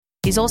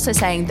He's also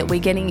saying that we're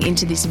getting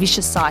into this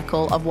vicious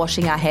cycle of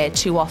washing our hair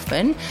too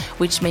often,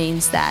 which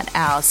means that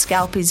our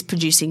scalp is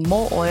producing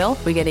more oil,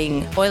 we're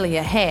getting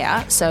oilier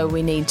hair, so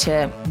we need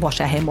to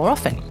wash our hair more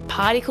often.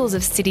 Particles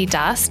of city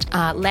dust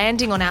are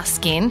landing on our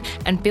skin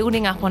and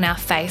building up on our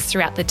face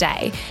throughout the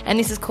day. And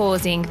this is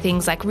causing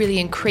things like really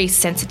increased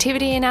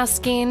sensitivity in our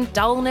skin,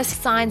 dullness,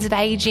 signs of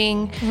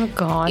aging. Oh,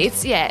 God.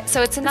 It's another...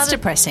 It's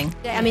depressing.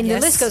 Yeah, I mean, the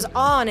list goes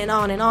on and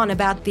on and on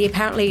about the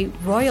apparently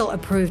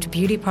royal-approved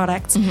beauty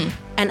products.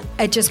 And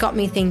it just got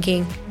me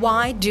thinking,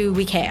 why do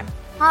we care?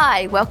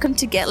 Hi, welcome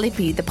to Get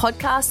Lippy, the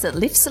podcast that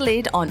lifts the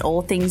lid on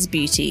all things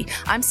beauty.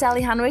 I'm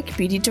Sally Hunwick,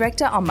 Beauty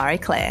Director on Marie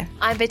Claire.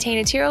 I'm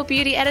Bettina Tyrrell,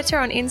 Beauty Editor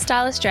on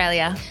InStyle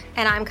Australia.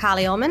 And I'm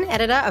Carly Ullman,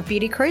 Editor of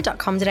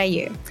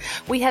beautycrew.com.au.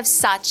 We have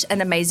such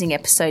an amazing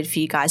episode for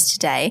you guys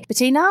today.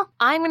 Bettina?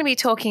 I'm going to be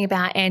talking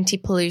about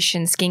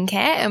anti-pollution skincare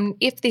and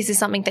if this is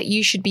something that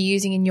you should be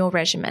using in your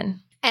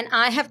regimen. And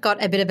I have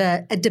got a bit of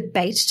a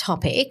debate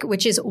topic,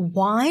 which is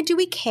why do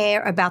we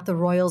care about the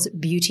royals'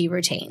 beauty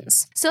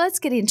routines? So let's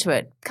get into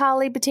it.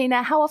 Carly,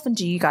 Bettina, how often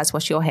do you guys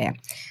wash your hair?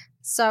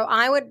 So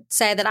I would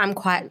say that I'm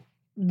quite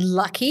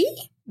lucky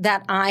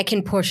that I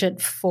can push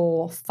it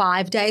for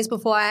 5 days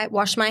before I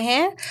wash my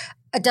hair.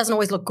 It doesn't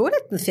always look good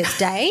at the 5th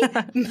day,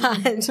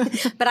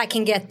 but I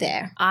can get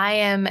there. I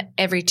am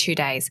every 2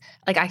 days.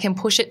 Like I can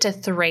push it to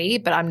 3,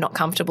 but I'm not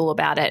comfortable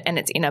about it and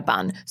it's in a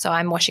bun. So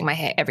I'm washing my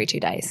hair every 2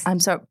 days. I'm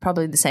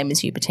probably the same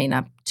as you,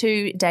 Bettina.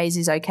 2 days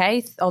is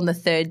okay. On the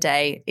 3rd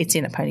day, it's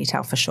in a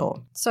ponytail for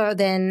sure. So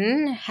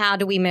then how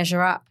do we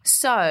measure up?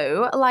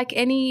 So like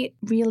any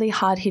really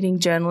hard-hitting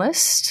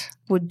journalist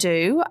would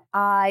do,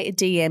 I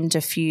DM'd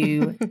a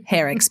few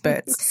hair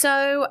experts.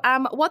 So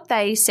what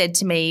they said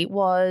to me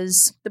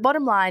was the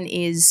bottom line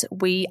is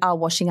we are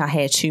washing our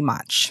hair too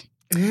much.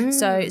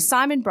 So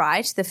Simon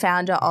Bright, the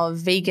founder of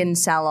vegan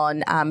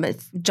salon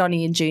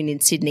Johnny and June in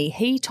Sydney,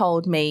 he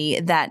told me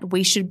that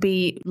we should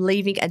be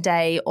leaving a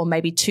day or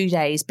maybe 2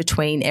 days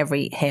between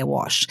every hair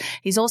wash.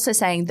 He's also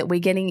saying that we're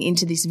getting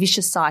into this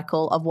vicious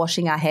cycle of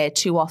washing our hair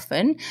too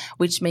often,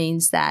 which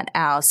means that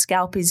our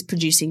scalp is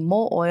producing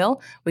more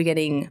oil, we're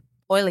getting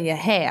oilier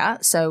hair,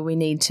 so we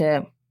need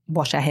to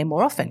wash our hair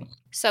more often.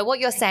 So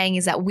what you're saying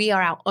is that we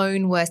are our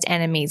own worst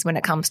enemies when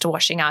it comes to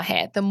washing our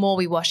hair. The more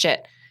we wash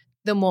it,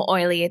 the more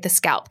oily the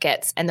scalp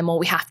gets and the more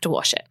we have to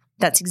wash it.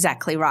 That's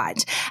exactly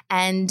right.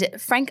 And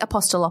Frank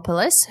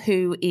Apostolopoulos,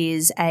 who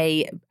is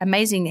a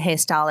amazing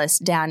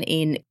hairstylist down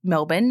in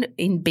Melbourne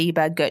in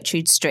Bieber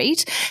Gertrude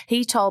Street,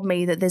 he told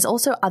me that there's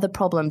also other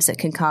problems that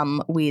can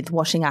come with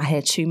washing our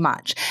hair too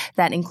much.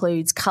 That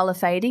includes colour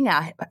fading.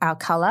 Our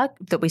colour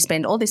that we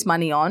spend all this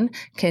money on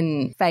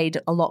can fade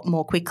a lot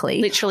more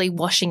quickly. Literally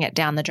washing it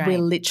down the drain. We're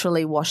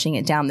literally washing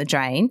it down the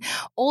drain.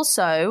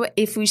 Also,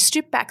 if we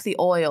strip back the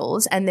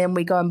oils and then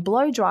we go and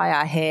blow dry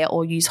our hair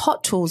or use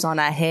hot tools on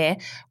our hair,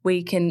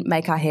 we can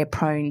make our hair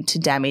prone to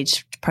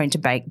damage, prone to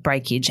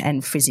breakage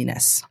and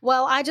frizziness.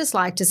 Well, I just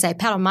like to say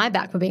pat on my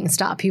back for being a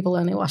star pupil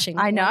only washing.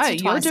 I know,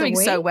 you're doing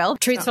so well.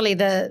 Truthfully,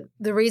 the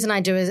reason I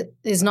do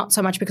is not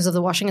so much because of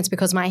the washing, it's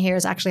because my hair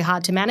is actually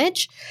hard to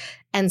manage.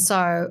 And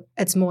so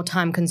it's more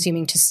time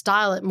consuming to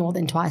style it more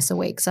than twice a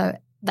week. So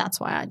that's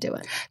why I do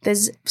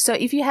it. So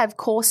if you have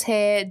coarse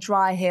hair,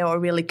 dry hair or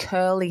really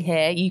curly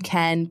hair, you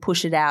can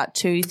push it out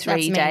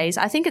 2-3 days.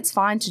 I think it's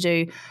fine to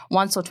do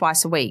once or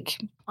twice a week.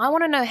 I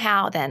want to know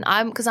how then.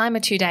 Because I'm a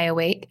 2 day a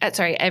week.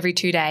 Every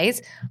 2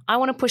 days. I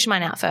want to push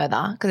mine out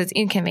further because it's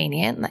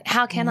inconvenient. Like,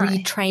 how can I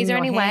retrain? Is there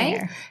your any hair?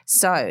 way?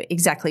 So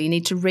exactly, you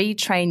need to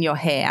retrain your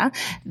hair.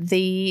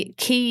 The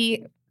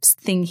key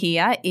thing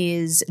here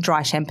is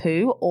dry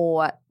shampoo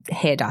or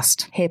hair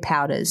dust, hair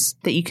powders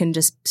that you can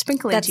just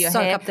sprinkle into your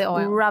hair, up the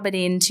oil. rub it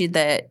into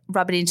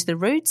the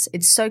roots.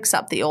 It soaks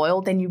up the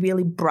oil. Then you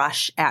really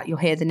brush out your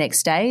hair the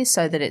next day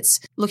so that it's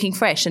looking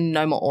fresh and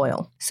no more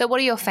oil. So what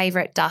are your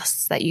favourite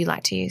dusts that you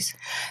like to use?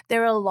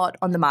 There are a lot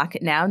on the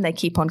market now and they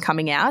keep on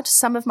coming out.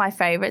 Some of my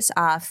favourites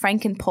are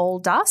Frank and Paul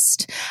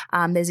dust.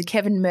 There's a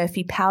Kevin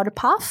Murphy powder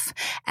puff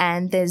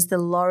and there's the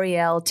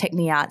L'Oreal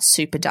Techniart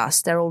super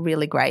dust. They're all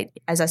really great.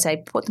 As I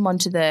say, put them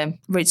onto the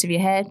roots of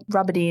your hair,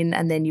 rub it in,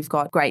 and then you've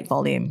got great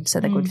volume.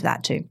 So they're good for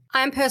that too.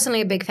 I'm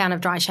personally a big fan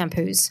of dry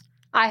shampoos.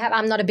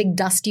 I'm not a big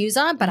dust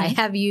user, but I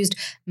have used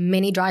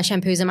many dry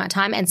shampoos in my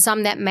time and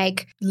some that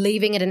make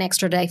leaving it an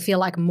extra day feel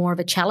like more of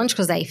a challenge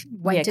because they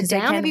weight it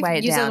down. Have you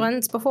used those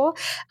ones before?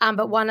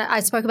 But one, I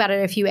spoke about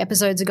it a few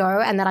episodes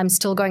ago and that I'm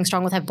still going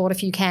strong with. I've bought a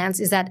few cans,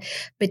 is that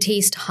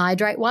Batiste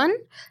Hydrate one.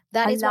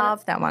 I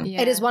love that one.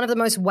 Yeah. It is one of the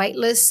most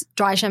weightless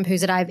dry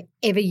shampoos that I've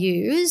ever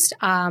used.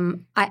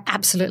 I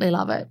absolutely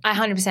love it. I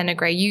 100%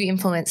 agree. You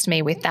influenced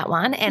me with that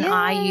one and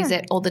I use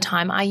it all the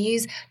time. I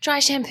use dry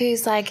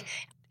shampoos like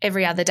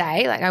every other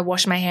day. Like I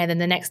wash my hair, then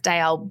the next day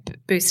I'll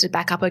boost it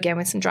back up again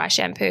with some dry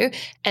shampoo.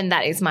 And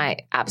that is my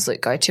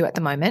absolute go-to at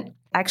the moment.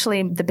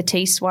 Actually, the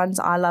Batiste ones,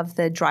 I love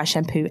the dry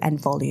shampoo and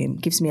volume.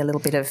 Gives me a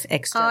little bit of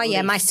extra relief.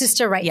 Yeah, my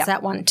sister rates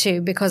that one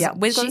too because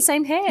we've got the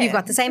same hair. You've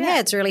got the same hair.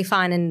 It's really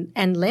fine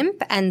and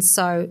limp, and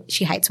so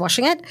she hates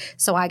washing it.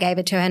 So I gave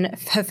it to her, and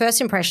her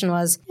first impression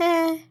was,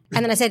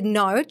 And then I said,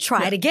 no,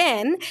 try it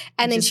again.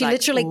 And then she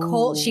literally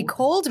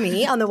called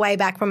me on the way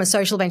back from a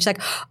social event. She's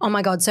like, oh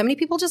my God, so many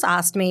people just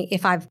asked me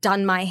if I've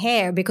done my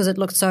hair because it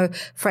looked so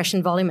fresh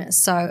and voluminous.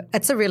 So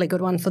it's a really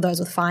good one for those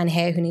with fine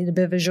hair who need a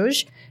bit of a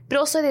zhuzh. But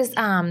also there's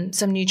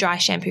some new dry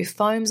shampoo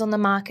foams on the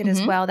market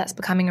as well. That's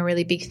becoming a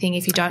really big thing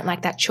if you don't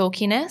like that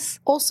chalkiness.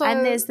 Also,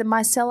 and there's the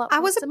micellar. I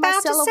was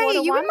about to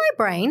say, you in my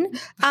brain.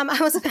 I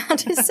was about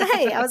to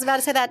say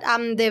that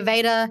the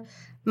Aveda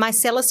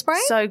micellar spray.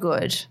 So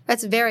good.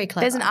 That's very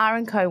clever. There's an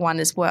R&Co one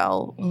as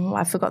well.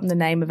 I've forgotten the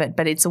name of it,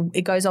 but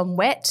it goes on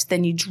wet,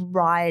 then you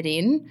dry it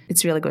in.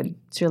 It's really good.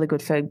 It's really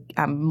good for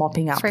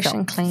mopping up fresh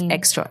and clean.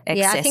 Excess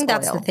Yeah, I think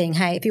that's oil. the thing.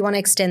 Hey, if you want to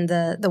extend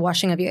the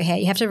washing of your hair,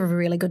 you have to have a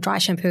really good dry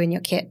shampoo in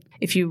your kit.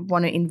 If you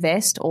want to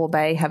invest,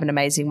 Orbe have an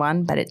amazing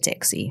one, but it's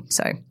sexy.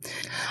 So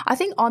I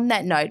think on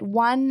that note,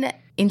 one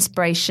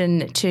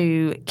inspiration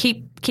to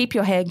keep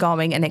your hair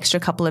going an extra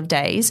couple of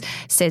days,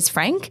 says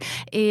Frank,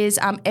 is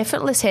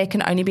effortless hair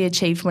can only be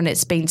achieved when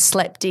it's been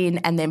slept in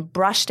and then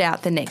brushed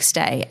out the next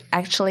day.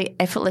 Actually,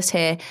 effortless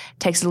hair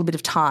takes a little bit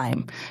of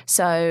time.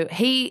 So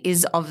he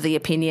is of the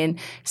opinion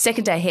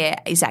second day hair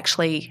is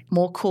actually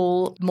more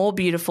cool, more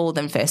beautiful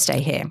than first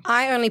day hair.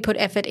 I only put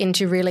effort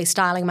into really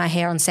styling my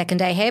hair on second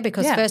day hair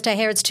because first day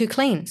hair, it's too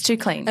clean. It's too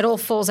clean. It all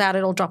falls out,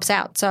 it all drops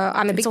out. So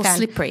I'm a big fan. It's all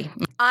slippery.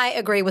 I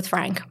agree with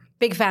Frank.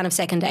 Big fan of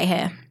second day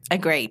hair.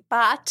 Agree.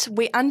 But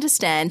we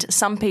understand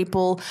some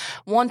people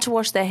want to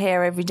wash their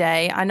hair every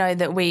day. I know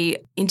that we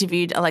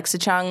interviewed Alexa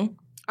Chung.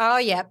 Oh,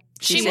 yeah.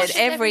 She said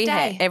every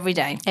day. Every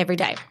day.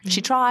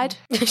 She tried.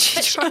 She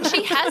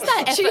has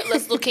that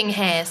effortless looking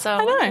hair. So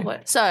I know.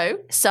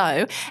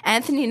 So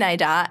Anthony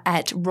Nadar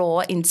at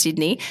Raw in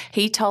Sydney,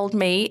 he told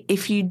me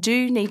if you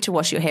do need to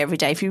wash your hair every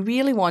day, if you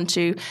really want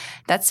to,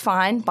 that's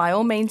fine. By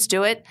all means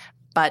do it.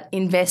 But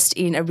invest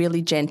in a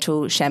really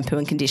gentle shampoo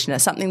and conditioner,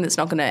 something that's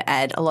not going to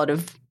add a lot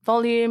of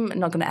volume,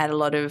 not going to add a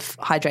lot of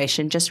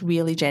hydration, just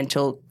really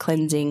gentle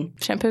cleansing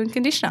shampoo and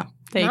conditioner.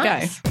 There you go.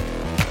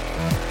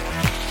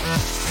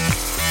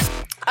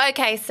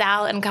 Okay,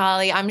 Sal and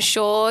Carly, I'm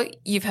sure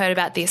you've heard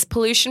about this,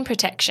 pollution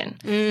protection.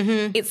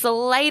 Mm-hmm. It's the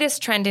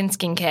latest trend in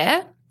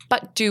skincare,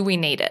 but do we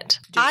need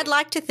it? I'd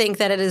like to think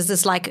that it is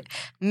this like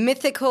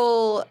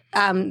mythical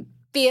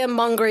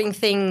fear-mongering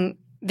thing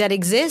that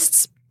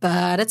exists,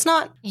 but it's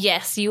not.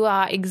 Yes, you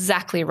are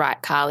exactly right,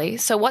 Carly.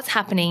 So what's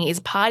happening is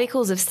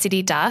particles of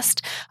city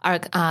dust are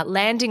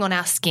landing on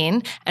our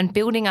skin and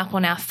building up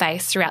on our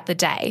face throughout the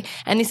day.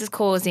 And this is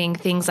causing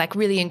things like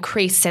really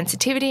increased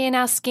sensitivity in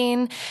our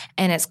skin,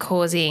 and it's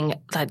causing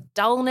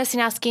dullness in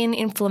our skin,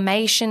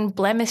 inflammation,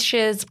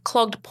 blemishes,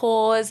 clogged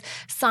pores,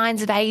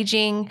 signs of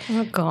aging.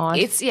 Oh, God.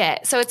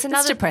 So it's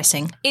another... It's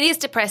depressing. It is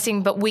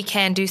depressing, but we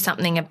can do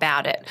something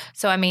about it.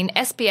 So, I mean,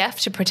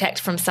 SPF to protect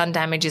from sun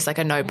damage is like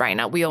a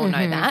no-brainer. We all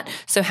know that.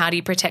 So how do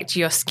you protect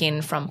your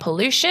skin from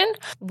pollution?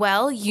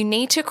 Well, you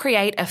need to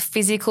create a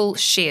physical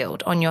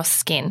shield on your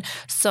skin.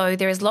 So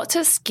there is lots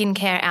of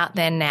skincare out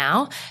there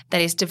now that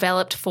is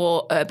developed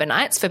for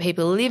urbanites, for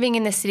people living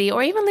in the city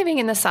or even living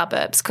in the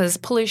suburbs, because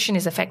pollution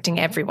is affecting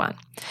everyone.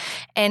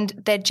 And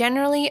they're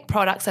generally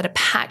products that are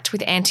packed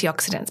with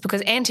antioxidants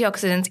because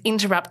antioxidants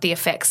interrupt the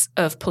effects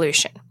of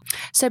pollution.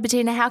 So,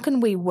 Bettina, how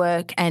can we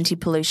work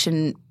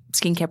anti-pollution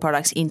skincare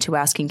products into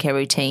our skincare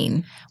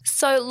routine?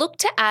 So look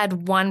to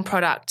add one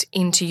product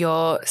into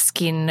your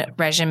skin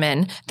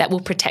regimen that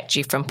will protect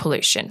you from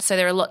pollution. So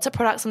there are lots of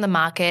products on the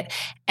market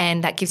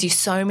and that gives you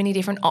so many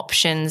different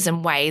options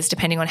and ways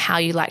depending on how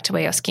you like to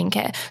wear your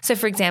skincare. So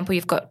for example,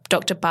 you've got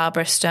Dr.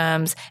 Barbara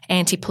Sturm's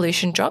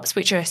anti-pollution drops,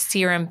 which are a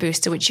serum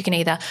booster, which you can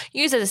either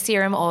use as a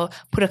serum or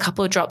put a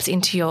couple of drops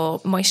into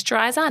your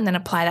moisturizer and then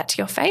apply that to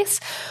your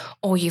face.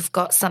 Or you've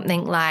got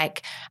something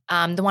like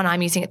the one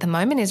I'm using at the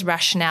moment is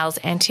Rationale's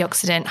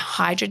antioxidant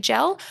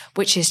hydrogel,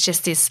 which is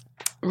just this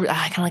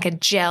kind of like a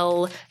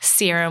gel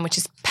serum, which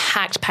is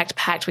packed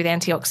with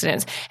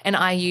antioxidants. And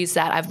I use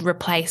that. I've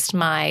replaced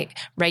my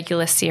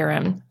regular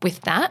serum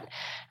with that.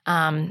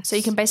 So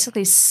you can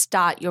basically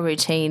start your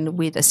routine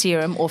with a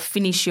serum or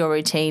finish your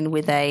routine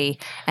with a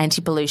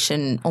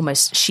anti-pollution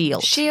almost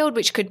shield. Shield,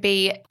 which could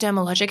be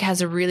Dermalogic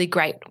has a really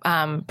great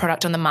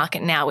product on the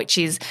market now, which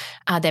is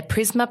their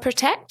Prisma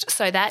Protect.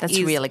 So that's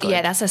really good.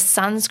 Yeah, that's a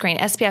sunscreen,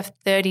 SPF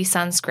 30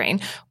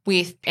 sunscreen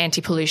with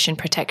anti-pollution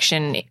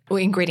protection or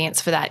ingredients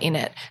for that in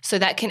it. So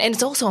that can, and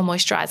it's also a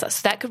moisturizer.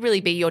 So that could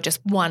really be your just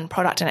one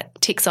product and it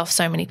ticks off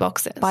so many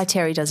boxes. By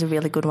Terry does a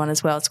really good one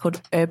as well. It's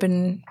called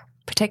Urban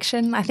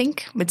Protection, I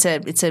think. It's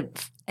an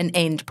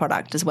end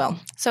product as well.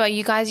 So are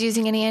you guys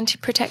using any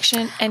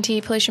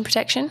anti-pollution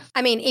protection?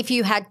 I mean, if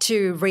you had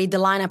to read the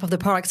lineup of the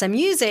products I'm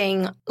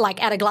using,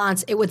 like at a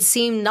glance, it would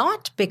seem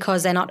not,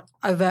 because they're not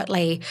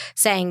overtly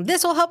saying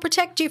this will help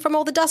protect you from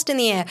all the dust in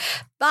the air.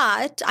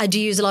 But I do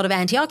use a lot of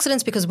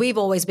antioxidants because we've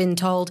always been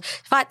told,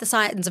 fight the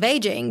signs of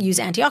aging, use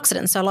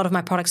antioxidants. So a lot of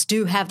my products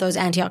do have those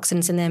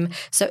antioxidants in them.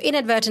 So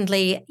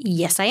inadvertently,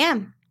 yes, I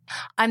am.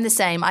 I'm the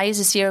same. I use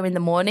a serum in the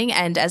morning,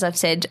 and as I've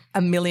said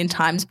a million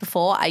times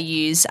before, I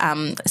use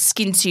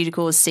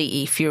SkinCeuticals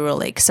CE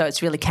Ferulic. So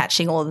it's really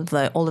catching all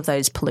of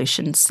those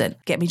pollutions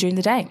that get me during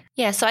the day.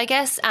 Yeah, so I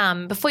guess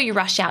before you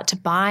rush out to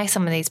buy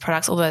some of these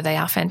products, although they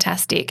are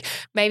fantastic,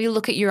 maybe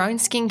look at your own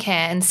skincare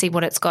and see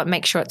what it's got.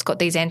 Make sure it's got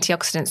these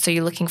antioxidants. So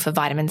you're looking for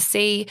vitamin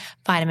C,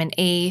 vitamin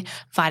E,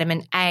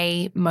 vitamin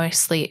A,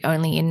 mostly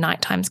only in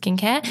nighttime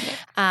skincare.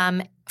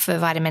 For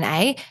vitamin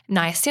A,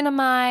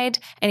 niacinamide,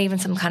 and even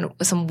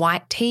some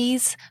white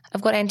teas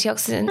have got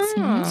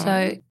antioxidants.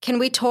 So can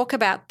we talk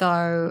about,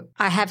 though,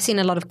 I have seen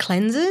a lot of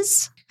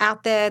cleansers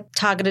out there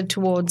targeted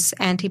towards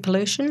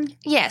anti-pollution?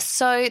 Yes,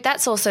 so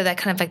that's also that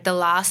kind of like the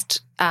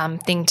last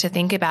thing to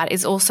think about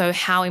is also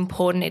how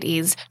important it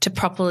is to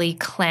properly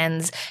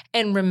cleanse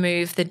and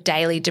remove the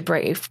daily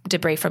debris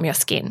from your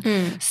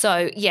skin.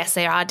 So yes,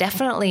 there are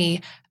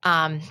definitely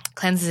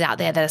cleansers out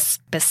there that are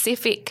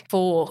specific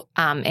for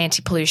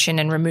anti-pollution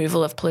and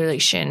removal of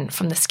pollution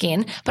from the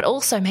skin, but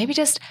also maybe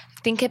just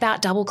think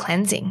about double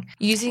cleansing.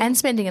 And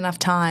spending enough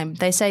time.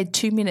 They say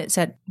 2 minutes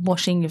at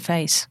washing your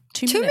face.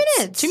 2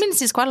 minutes. 2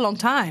 minutes is quite a long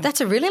time. That's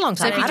a really long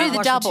time. So if you do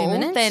the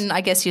double, then I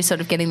guess you're sort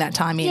of getting that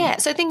time in. Yeah,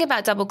 so think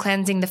about double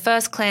cleansing. The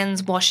first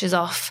cleanse washes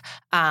off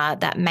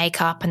that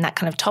makeup and that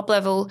kind of top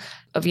level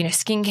of,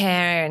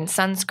 skincare and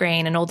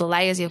sunscreen and all the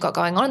layers you've got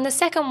going on. And the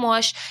second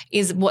wash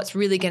is what's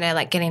really going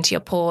to get into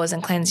your pores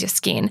and cleanse your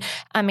skin.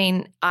 I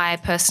mean, I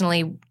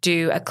personally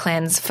do a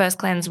first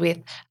cleanse with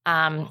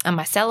a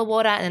micellar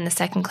water, and then the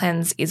second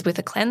cleanse is with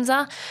a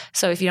cleanser.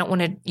 So if you don't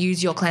want to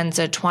use your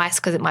cleanser twice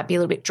because it might be a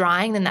little bit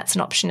drying, then that's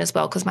an option as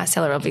well, because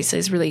micellar obviously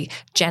is really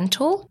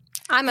gentle.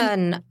 I'm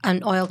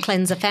an oil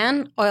cleanser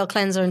fan, oil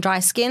cleanser and dry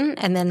skin,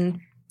 and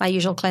then my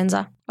usual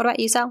cleanser. What about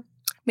you, Sal?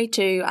 Me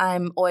too.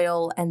 I'm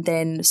oil and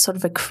then sort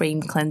of a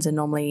cream cleanser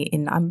normally.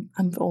 I'm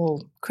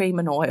all cream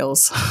and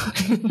oils.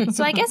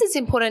 So I guess it's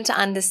important to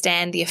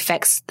understand the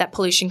effects that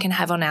pollution can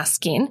have on our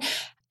skin.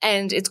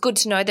 And it's good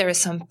to know there are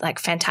some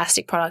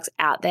fantastic products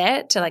out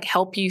there to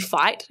help you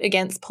fight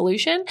against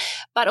pollution,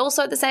 but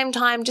also at the same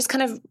time, just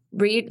kind of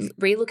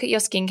re-look at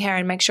your skincare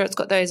and make sure it's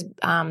got those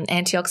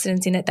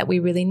antioxidants in it that we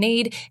really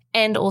need.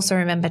 And also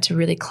remember to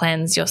really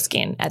cleanse your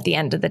skin at the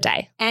end of the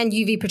day. And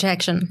UV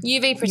protection.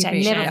 UV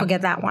protection. Never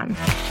forget that one.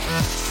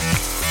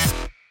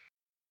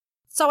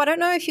 So I don't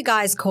know if you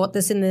guys caught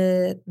this in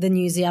the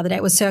news the other day.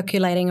 It was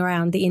circulating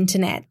around the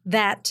internet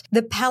that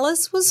the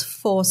palace was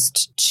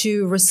forced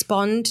to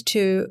respond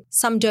to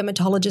some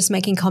dermatologists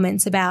making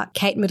comments about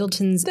Kate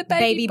Middleton's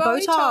baby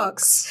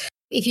Botox.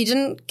 If you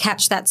didn't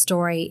catch that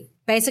story,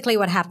 basically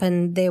what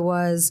happened, there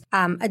was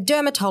a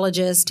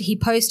dermatologist. He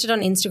posted on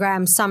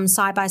Instagram some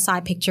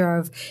side-by-side picture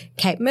of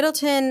Kate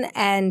Middleton,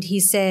 and he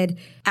said,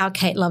 our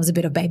Kate loves a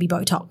bit of baby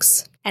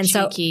Botox. And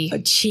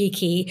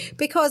cheeky,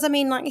 because he's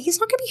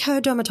not going to be her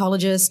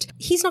dermatologist.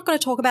 He's not going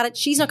to talk about it.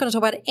 She's not going to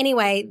talk about it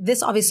anyway.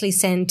 This obviously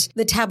sent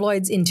the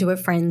tabloids into a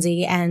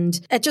frenzy, and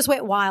it just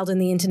went wild in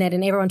the internet,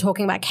 and everyone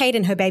talking about Kate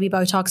and her baby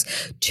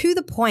Botox, to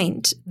the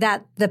point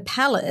that the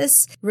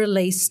palace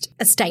released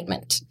a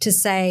statement to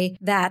say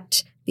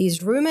that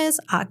these rumors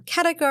are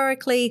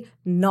categorically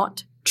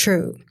not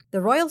true. The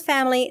royal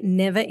family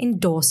never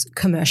endorse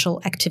commercial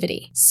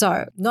activity.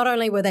 So not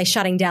only were they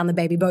shutting down the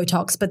baby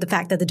Botox, but the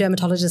fact that the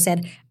dermatologist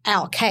said,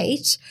 our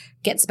Kate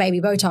gets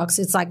baby Botox,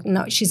 it's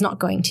no, she's not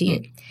going to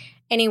you.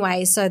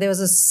 Anyway, so there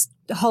was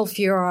a whole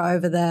furor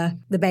over the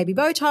baby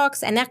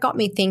Botox, and that got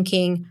me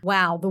thinking,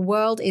 wow, the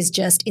world is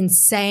just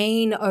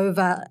insane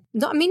over,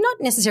 not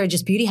necessarily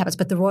just beauty habits,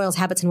 but the royals'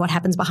 habits and what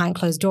happens behind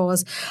closed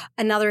doors.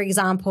 Another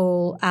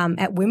example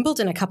at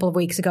Wimbledon a couple of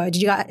weeks ago.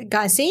 Did you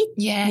guys see?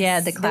 Yes. Yeah,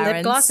 the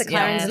Clarins. The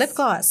Clarins lip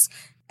gloss.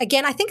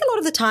 Again, I think a lot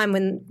of the time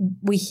when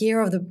we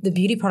hear of the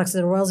beauty products that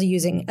the royals are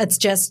using, it's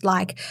just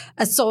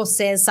a source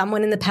says,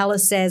 someone in the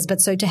palace says,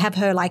 but so to have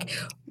her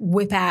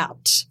whip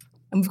out.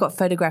 And we've got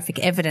photographic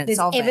evidence There's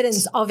of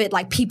evidence of it.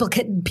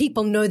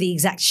 People know the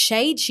exact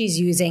shade she's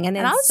using. And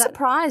I was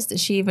surprised that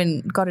she even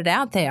got it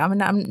out there. I'm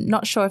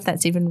not sure if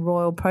that's even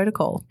royal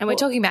protocol. And we're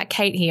talking about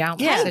Kate here, aren't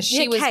we? Yeah. So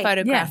she was Kate,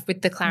 photographed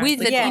with the Clarins.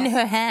 With it in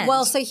her hand.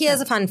 Well, so here's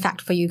a fun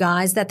fact for you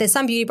guys, that there's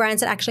some beauty brands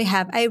that actually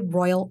have a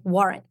royal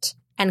warrant.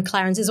 And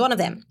Clarins is one of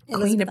them.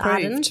 Queen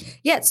approved.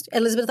 Yes,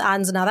 Elizabeth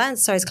Arden's another, and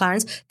so is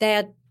Clarins. They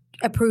are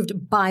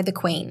approved by the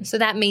Queen. So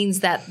that means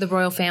that the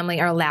royal family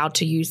are allowed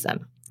to use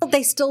them.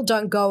 They still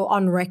don't go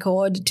on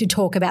record to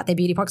talk about their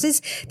beauty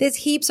products. There's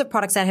heaps of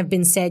products that have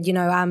been said.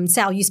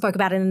 Sal, you spoke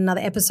about it in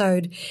another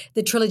episode,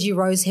 the Trilogy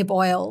Rosehip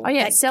Oil. Oh,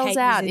 yeah, it sells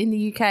out in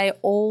the UK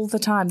all the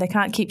time. They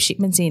can't keep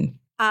shipments in.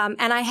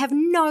 And I have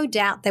no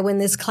doubt that when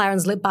this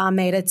Clarins lip balm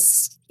made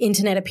its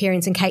internet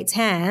appearance in Kate's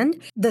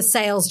hand, the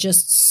sales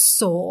just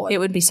soared. It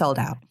would be sold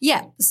out.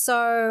 Yeah.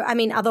 So,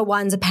 other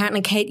ones,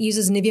 apparently Kate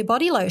uses Nivea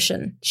body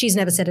lotion. She's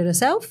never said it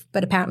herself,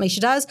 but apparently she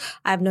does.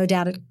 I have no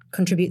doubt it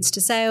contributes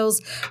to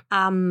sales.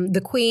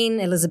 The Queen,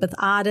 Elizabeth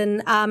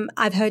Arden,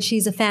 I've heard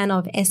she's a fan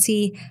of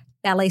Essie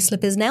ballet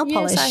slippers nail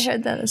polish. Yes, I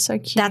heard that. It's so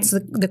cute. That's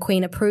the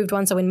Queen approved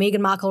one. So when Meghan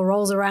Markle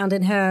rolls around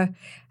in her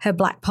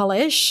black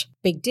polish,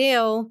 big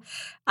deal.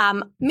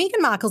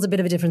 Meghan Markle's a bit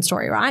of a different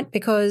story, right?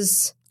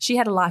 Because She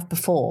had a life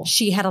before.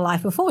 She had a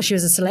life before. She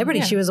was a celebrity.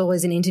 Yeah. She was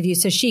always in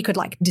interviews, so she could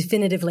like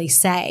definitively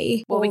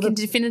say. Well, we can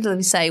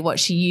definitively say what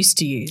she used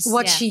to use.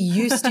 What she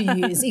used to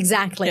use,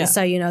 exactly. Yeah.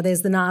 So,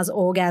 there's the NARS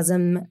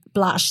Orgasm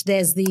blush.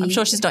 There's the... I'm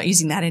sure she's not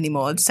using that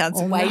anymore. It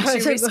sounds way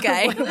too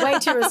risque. Way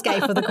too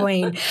risque for the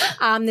Queen.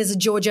 There's a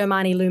Giorgio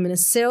Armani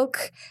Luminous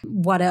Silk.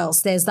 What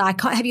else? There's the...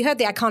 Have you heard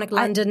the iconic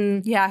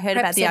London... I heard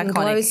about the iconic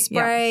glow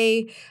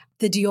spray. Yeah.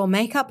 The Dior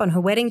makeup on her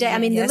wedding day. I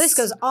mean, the list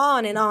goes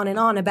on and on and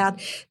on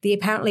about the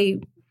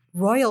apparently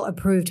royal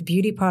approved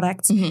beauty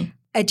products. Mm-hmm.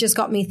 It just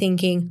got me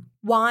thinking,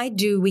 why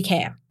do we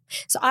care?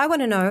 So I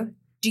want to know,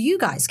 do you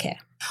guys care?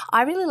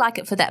 I really like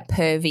it for that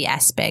pervy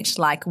aspect.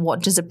 Like,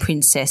 what does a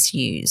princess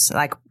use?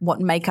 Like, what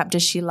makeup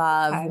does she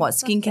love? What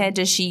skincare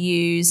does she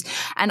use?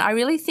 And I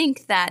really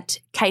think that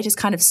Kate has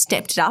kind of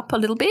stepped it up a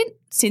little bit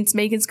since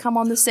Meghan's come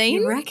on the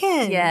scene. You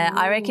reckon? Yeah,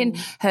 I reckon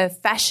her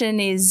fashion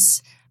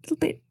is a little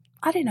bit,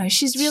 I don't know,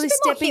 she's really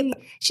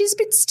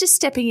just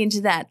stepping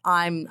into that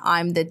I'm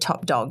the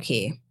top dog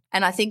here.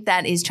 And I think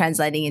that is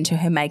translating into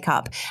her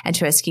makeup and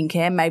to her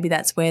skincare. Maybe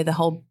that's where the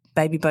whole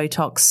baby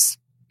Botox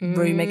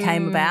rumor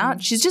came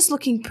about. She's just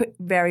looking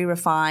very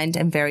refined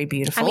and very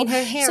beautiful. I mean,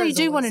 her hair. So you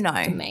do want to know?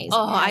 Amazing.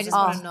 Oh, I just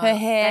want to know. Her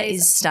hair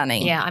is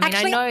stunning. Yeah, I mean,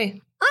 actually, I know.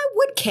 I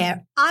would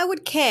care. I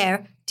would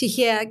care to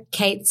hear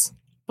Kate's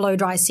blow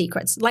dry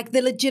secrets, like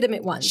the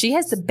legitimate ones. She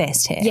has the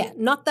best hair. Yeah,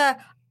 not the.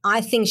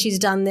 I think she's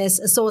done this,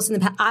 a source in the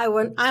past. I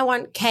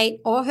want Kate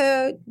or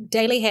her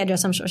daily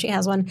hairdresser, I'm sure she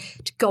has one,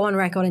 to go on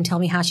record and tell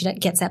me how she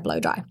gets that blow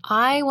dry.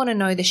 I want to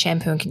know the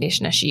shampoo and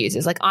conditioner she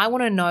uses. Like, I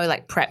want to know,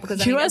 like, prep.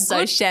 Because you are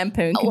so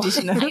shampoo and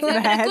conditioner. A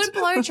good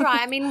blow dry.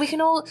 I mean, we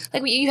can all,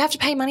 like, you have to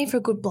pay money for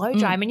a good blow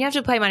dry. I mean, you have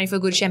to pay money for a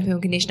good shampoo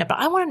and conditioner. But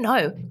I want to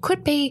know,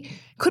 could be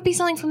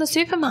something from the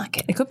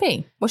supermarket. It could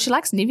be. Well, she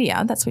likes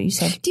Nivea. That's what you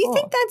said. Do you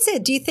think that's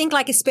it? Do you think,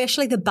 like,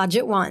 especially the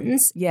budget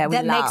ones,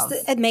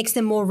 it makes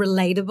them more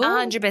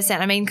relatable? 100%.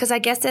 I mean, because I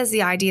guess there's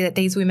the idea that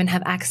these women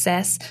have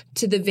access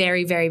to the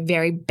very, very,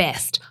 very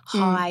best,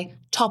 high,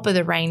 top of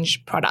the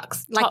range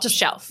products, like top just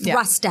shelf.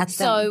 Thrust at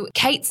them. So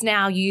Kate's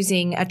now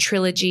using a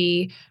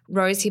Trilogy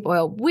rosehip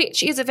oil,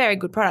 which is a very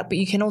good product, but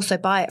you can also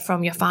buy it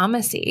from your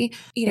pharmacy.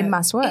 It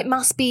must work. It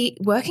must be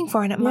working for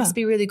her and it must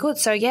be really good.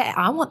 So, yeah,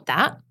 I want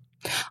that.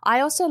 I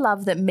also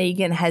love that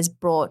Meghan has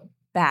brought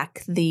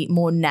back the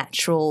more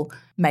natural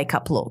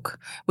makeup look.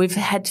 We've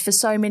had for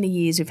so many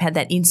years, we've had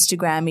that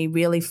Instagram-y,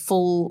 really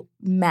full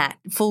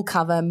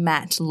cover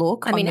matte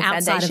look. I mean, on the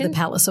outside foundation. of the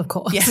palace, of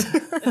course. Yeah.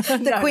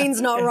 The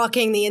Queen's not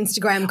rocking the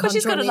Instagram contour. Well,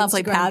 she's got a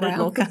lovely Instagram powdered brown.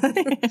 look.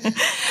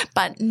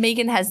 But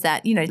Meghan has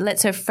that,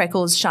 lets her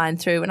freckles shine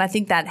through. And I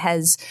think that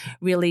has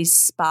really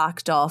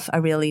sparked off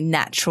a really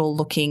natural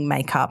looking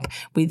makeup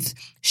with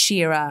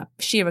sheerer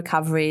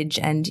coverage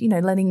and,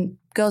 letting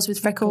girls with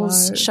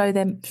freckles show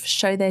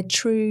their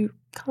true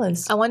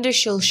colours. I wonder if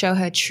she'll show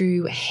her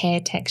true hair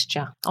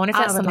texture. I wonder if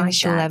that's something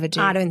she'll ever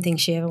do. I don't think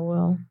she ever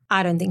will.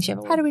 How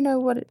do we know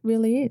what it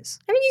really is?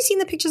 Haven't you seen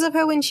the pictures of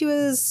her when she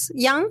was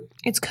young?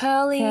 It's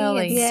curly.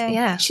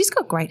 Yeah. She's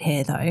got great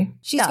hair though.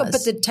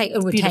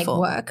 It would take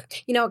work.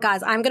 You know what,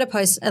 guys? I'm going to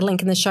post a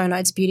link in the show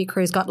notes. Beauty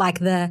Crew's got like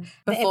the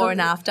before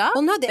and after.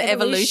 Well, no, the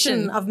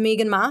evolution of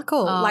Meghan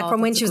Markle, like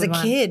from when she was a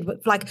kid,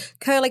 with like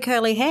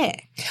curly hair.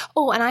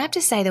 Oh, and I have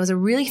to say there was a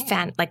really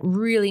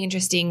really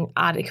interesting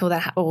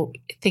article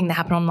thing that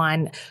happened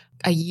online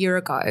a year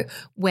ago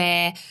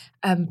where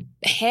a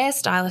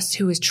hairstylist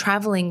who was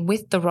traveling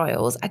with the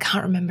royals, I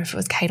can't remember if it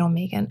was Kate or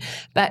Meghan,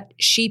 but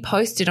she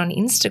posted on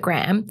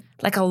Instagram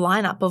like a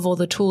lineup of all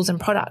the tools and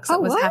products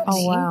that was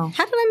happening. Oh, wow.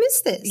 How did I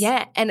miss this?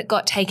 Yeah, and it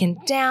got taken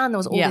down. There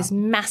was all this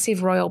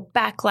massive royal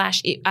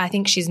backlash. I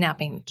think she's now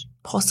been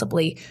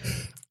possibly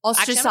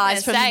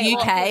ostracised from the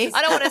UK.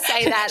 I don't want to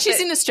say that. She's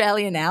in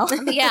Australia now.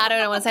 Yeah, I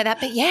don't want to say that.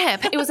 But yeah,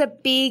 it was a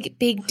big,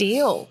 big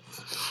deal.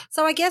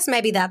 So I guess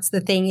maybe that's the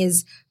thing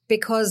is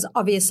because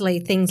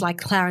obviously things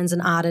like Clarins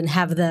and Arden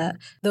have the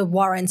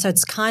warrant, so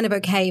it's kind of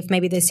okay if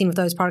maybe they're seen with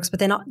those products, but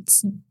they're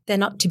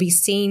not to be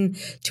seen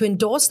to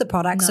endorse the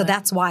product. No. So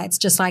that's why it's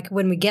just like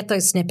when we get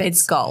those snippets,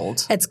 it's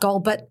gold. It's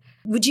gold. But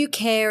would you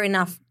care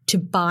enough to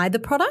buy the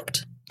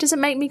product? Does it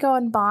make me go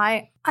and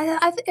buy?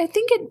 I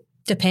think it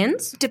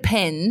depends.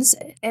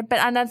 But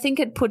I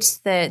think it puts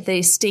the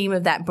esteem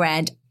of that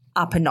brand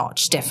up a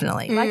notch,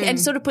 definitely.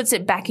 And sort of puts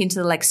it back into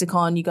the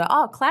lexicon. You go,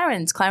 oh,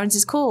 Clarins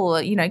is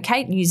cool.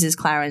 Kate uses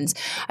Clarins.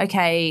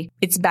 Okay,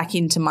 it's back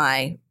into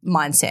my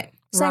mindset.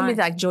 Same with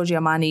like Giorgio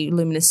Armani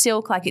Luminous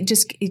Silk. Like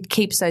it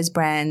keeps those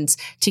brands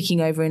ticking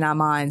over in our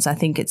minds. I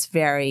think it's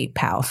very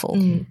powerful.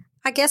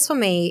 I guess for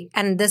me,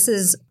 and this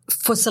is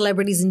for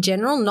celebrities in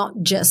general,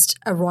 not just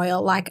a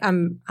royal. Like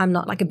I'm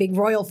not like a big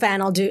royal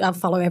fan. I'll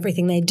follow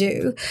everything they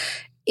do.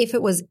 If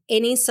it was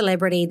any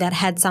celebrity that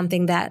had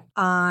something that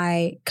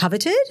I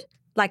coveted,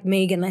 like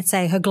Meghan, let's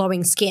say her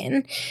glowing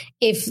skin,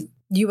 if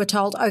you were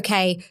told,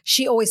 okay,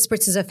 she always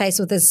spritzes her face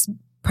with this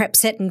Prep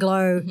Set and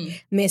Glow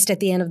mist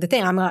at the end of the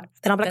thing, I'll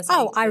be like,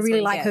 I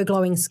really like her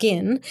glowing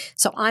skin,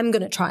 so I'm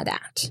going to try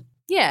that.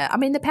 Yeah, I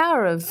mean, the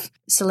power of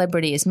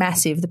celebrity is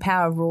massive. The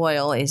power of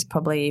royal is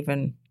probably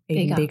even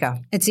even bigger.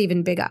 It's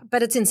even bigger,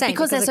 but it's insane.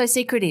 Because they're so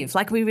secretive.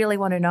 Like, we really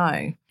want to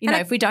know. You know,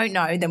 if we don't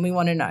know, then we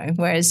want to know.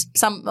 Whereas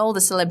all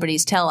the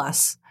celebrities tell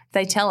us.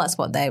 They tell us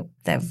what they're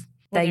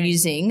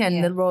using,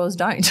 and the royals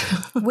don't.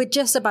 We're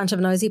just a bunch of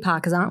nosy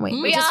Parkers, aren't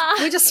we? We are.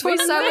 We just want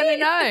to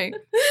know.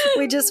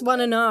 We just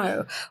want to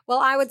know. Well,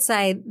 I would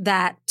say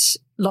that,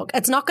 look,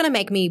 it's not going to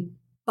make me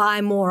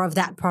buy more of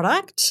that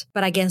product,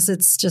 but I guess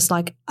it's just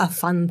like a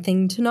fun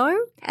thing to know,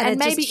 and it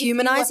maybe just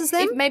humanizes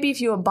them. Maybe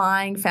if you were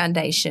buying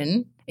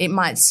foundation, it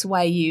might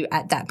sway you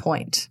at that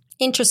point.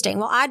 Interesting.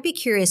 Well, I'd be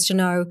curious to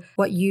know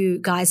what you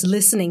guys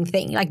listening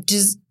think. Like,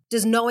 does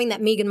knowing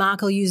that Meghan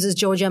Markle uses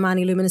Giorgio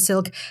Armani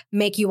Luminisilk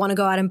make you want to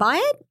go out and buy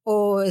it?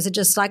 Or is it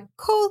just like,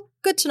 cool,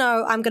 good to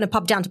know, I'm going to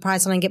pop down to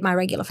Priceline and get my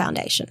regular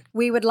foundation?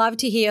 We would love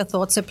to hear your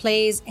thoughts. So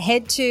please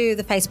head to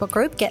the Facebook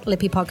group, Get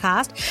Lippy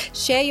Podcast.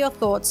 Share your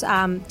thoughts.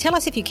 Tell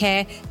us if you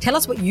care. Tell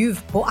us what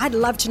you've bought. I'd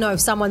love to know if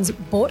someone's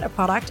bought a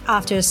product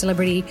after a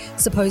celebrity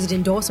supposed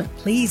endorsement.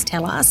 Please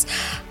tell us.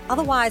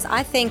 Otherwise,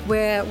 I think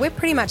we're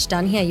pretty much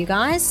done here, you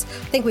guys.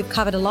 I think we've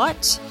covered a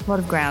lot. A lot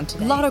of ground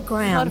today. A lot of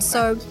ground.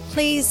 So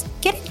please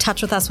get in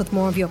touch with us with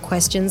more of your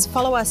questions.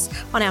 Follow us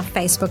on our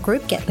Facebook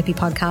group, Get Lippy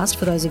Podcast,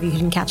 for those of you who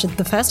didn't catch it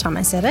the first time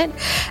I said it.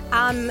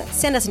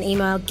 Send us an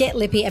email,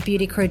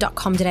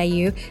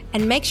 getlippy@beautycrew.com.au,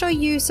 and make sure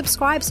you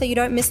subscribe so you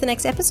don't miss the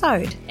next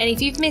episode. And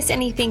if you've missed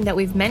anything that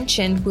we've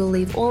mentioned, we'll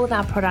leave all of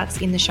our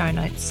products in the show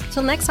notes.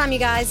 Till next time, you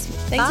guys.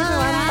 Thanks,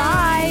 everyone.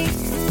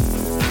 Bye.